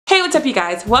What's up, you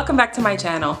guys? Welcome back to my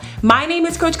channel. My name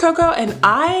is Coach KoKo and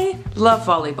I love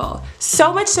volleyball.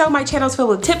 So much so my channel is filled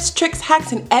with tips, tricks,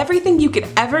 hacks, and everything you could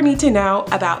ever need to know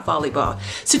about volleyball.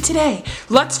 So today,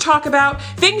 let's talk about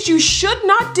things you should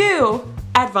not do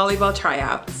at volleyball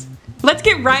tryouts. Let's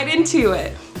get right into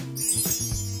it.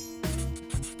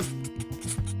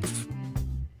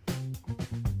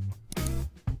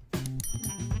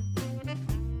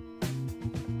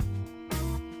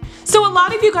 So a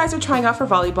lot of you guys are trying out for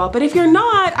volleyball, but if you're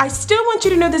not, I still want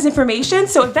you to know this information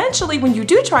so eventually when you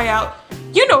do try out,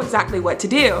 you know exactly what to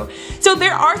do. So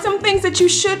there are some things that you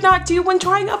should not do when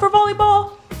trying out for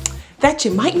volleyball that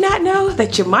you might not know,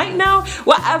 that you might know,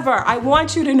 whatever. I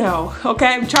want you to know,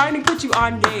 okay? I'm trying to put you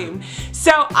on game.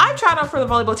 So I've tried out for the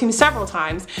volleyball team several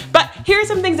times, but here are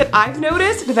some things that I've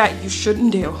noticed that you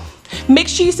shouldn't do. Make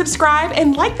sure you subscribe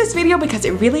and like this video because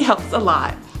it really helps a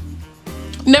lot.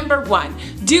 Number one,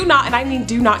 do not, and I mean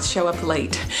do not show up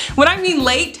late. When I mean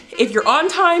late, if you're on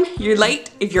time, you're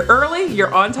late. If you're early,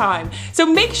 you're on time. So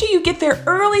make sure you get there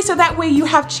early so that way you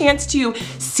have a chance to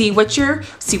see what's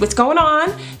going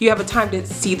on. You have a time to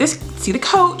see the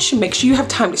coach. Make sure you have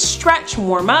time to stretch,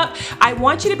 warm up. I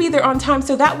want you to be there on time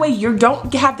so that way you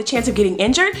don't have the chance of getting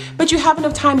injured, but you have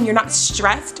enough time and you're not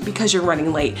stressed because you're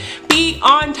running late. Be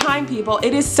on time, people.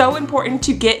 It is so important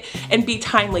to get and be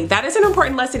timely. That is an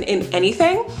important lesson in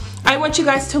anything. I want you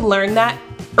guys to learn that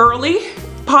early,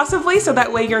 possibly, so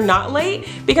that way you're not late,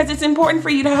 because it's important for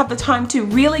you to have the time to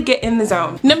really get in the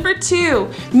zone. Number two,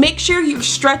 make sure you're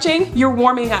stretching, you're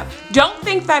warming up. Don't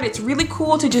think that it's really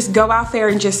cool to just go out there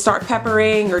and just start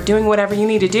peppering or doing whatever you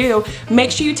need to do.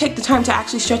 Make sure you take the time to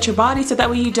actually stretch your body so that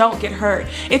way you don't get hurt.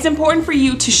 It's important for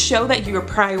you to show that you're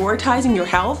prioritizing your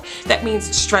health. That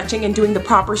means stretching and doing the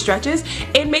proper stretches,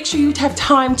 and make sure you have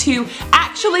time to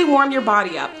actually warm your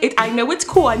body up. I know it's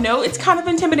cool, I know it's kind of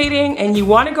intimidating, and you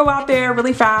want to go out there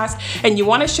really fast and you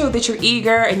want to show that you're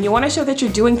eager and you want to show that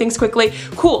you're doing things quickly.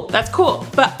 Cool, that's cool.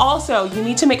 But also you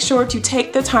need to make sure to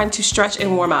take the time to stretch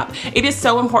and warm up. It is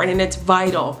so important and it's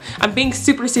vital. I'm being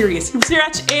super serious.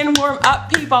 Stretch and warm up,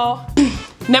 people.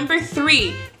 Number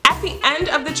three, at the end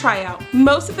of the tryout,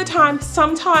 most of the time,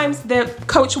 sometimes the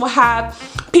coach will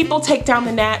have people take down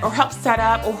the net or help set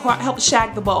up or help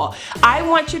shag the ball. I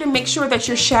want you to make sure that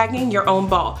you're shagging your own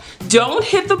ball. Don't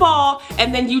hit the ball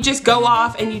and then you just go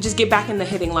off and you just get back in the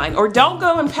hitting line. Or don't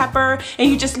go and pepper and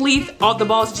you just leave all the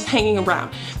balls just hanging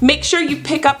around. Make sure you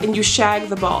pick up and you shag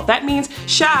the ball. That means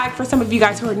shag, for some of you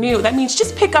guys who are new, that means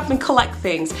just pick up and collect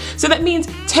things. So that means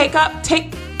take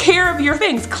care of your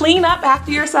things. Clean up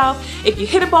after yourself. If you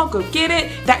hit a ball, go get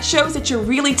it. That shows that you're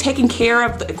really taking care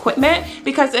of the equipment,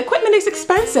 because the equipment is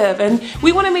expensive and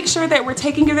we want to make sure that we're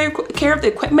taking care of the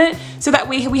equipment so that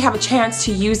we have a chance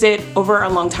to use it over a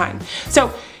long time.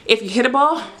 So if you hit a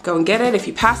ball, go and get it. If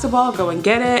you pass a ball, go and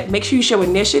get it. Make sure you show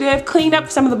initiative. Clean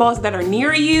up some of the balls that are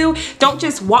near you. Don't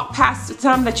just walk past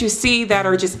some that you see that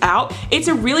are just out. It's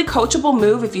a really coachable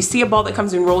move. If you see a ball that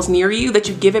comes and rolls near you, that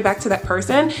you give it back to that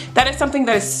person. That is something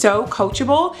that is so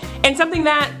coachable and something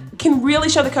that can really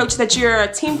show the coach that you're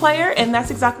a team player, and that's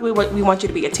exactly what we want you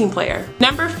to be, a team player.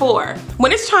 Number four,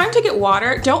 when it's time to get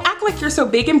water, don't act like you're so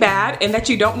big and bad and that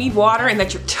you don't need water and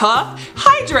that you're tough.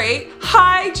 Hydrate,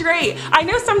 hydrate. I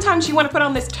know sometimes you want to put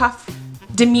on this tough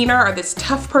demeanor or this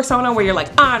tough persona where you're like,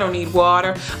 I don't need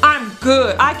water, I'm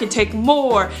good, I can take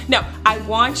more. No, I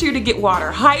want you to get water.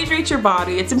 Hydrate your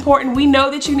body. It's important. We know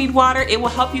that you need water. It will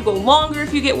help you go longer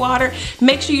if you get water.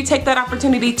 Make sure you take that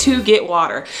opportunity to get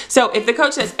water. So if the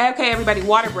coach says, okay, everybody,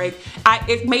 water break,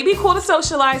 it may be cool to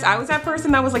socialize. I was that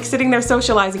person that was like sitting there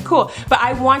socializing, cool, but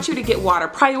I want you to get water.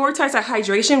 Prioritize that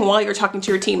hydration while you're talking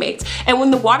to your teammates. And when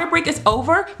the water break is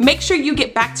over, make sure you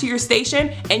get back to your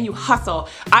station and you hustle.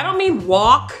 I don't mean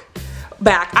walk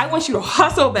back. I want you to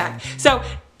hustle back. So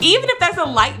even if that's a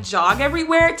light jog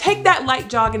everywhere, take that light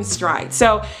jog in stride.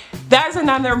 So that is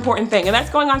another important thing, and that's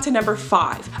going on to number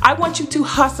five. I want you to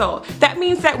hustle. That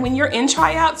means that when you're in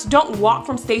tryouts, don't walk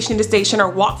from station to station or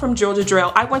walk from drill to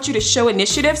drill. I want you to show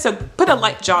initiative, so put a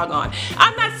light jog on.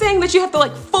 I'm not saying that you have to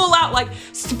like full out like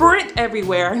sprint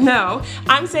everywhere. No,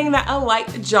 I'm saying that a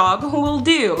light jog will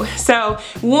do. So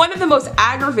one of the most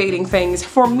aggravating things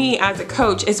for me as a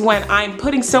coach is when I'm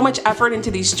putting so much effort into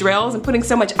these drills and putting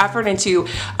so much effort into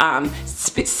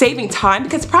saving time,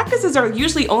 because practices are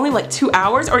usually only like 2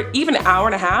 hours or even an hour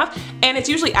and a half, and it's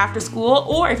usually after school,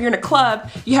 or if you're in a club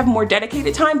you have more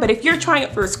dedicated time. But if you're trying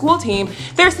it for a school team,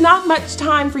 there's not much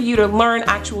time for you to learn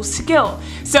actual skill.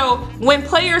 So when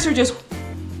players are just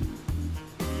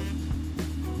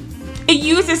it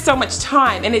uses so much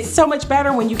time, and it's so much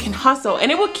better when you can hustle,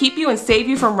 and it will keep you and save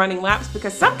you from running laps,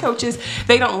 because some coaches,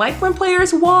 they don't like when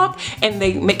players walk and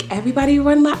they make everybody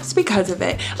run laps because of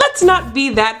it. Let's not be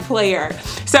that player.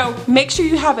 So make sure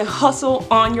you have a hustle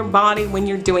on your body when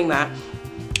you're doing that.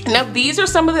 Now, these are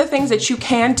some of the things that you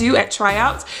can do at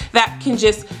tryouts that can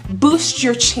just boost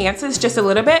your chances just a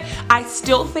little bit. I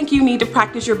still think you need to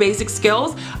practice your basic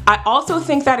skills. I also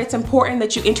think that it's important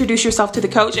that you introduce yourself to the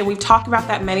coach, and we've talked about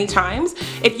that many times.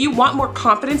 If you want more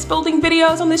confidence building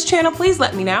videos on this channel, please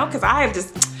let me know, because I have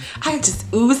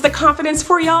just oozed the confidence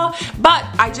for y'all. But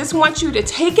I just want you to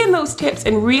take in those tips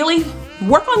and really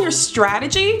work on your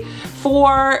strategy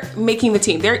for making the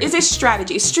team. There is a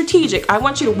strategy, strategic. I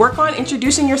want you to work on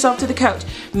introducing yourself to the coach,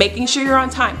 making sure you're on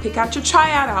time, pick out your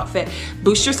tryout outfit,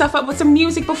 boost yourself up with some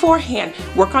music beforehand,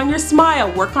 work on your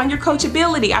smile, work on your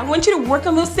coachability. I want you to work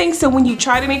on those things so when you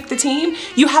try to make the team,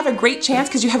 you have a great chance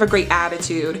because you have a great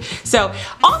attitude. So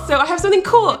also, I have something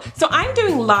cool. So I'm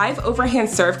doing live overhand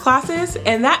serve classes,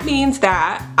 and that means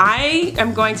that I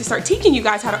am going to start teaching you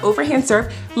guys how to overhand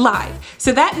serve live.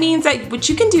 So that means that what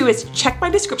you can do is check my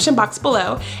description box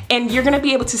below, and you're gonna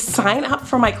be able to sign up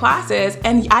for my classes,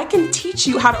 and I can teach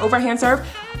you how to overhand serve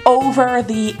over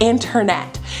the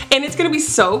internet. And it's gonna be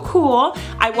so cool.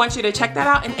 I want you to check that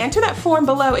out and enter that form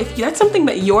below if that's something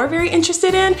that you're very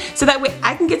interested in, so that way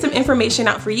I can get some information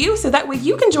out for you, so that way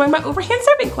you can join my overhand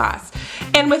serving class.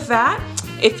 And with that,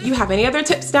 if you have any other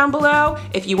tips down below,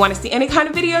 if you want to see any kind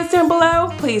of videos down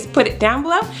below, please put it down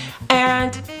below,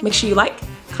 and make sure you like,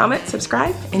 comment,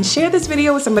 subscribe, and share this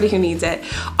video with somebody who needs it.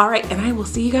 All right, and I will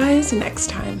see you guys next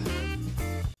time.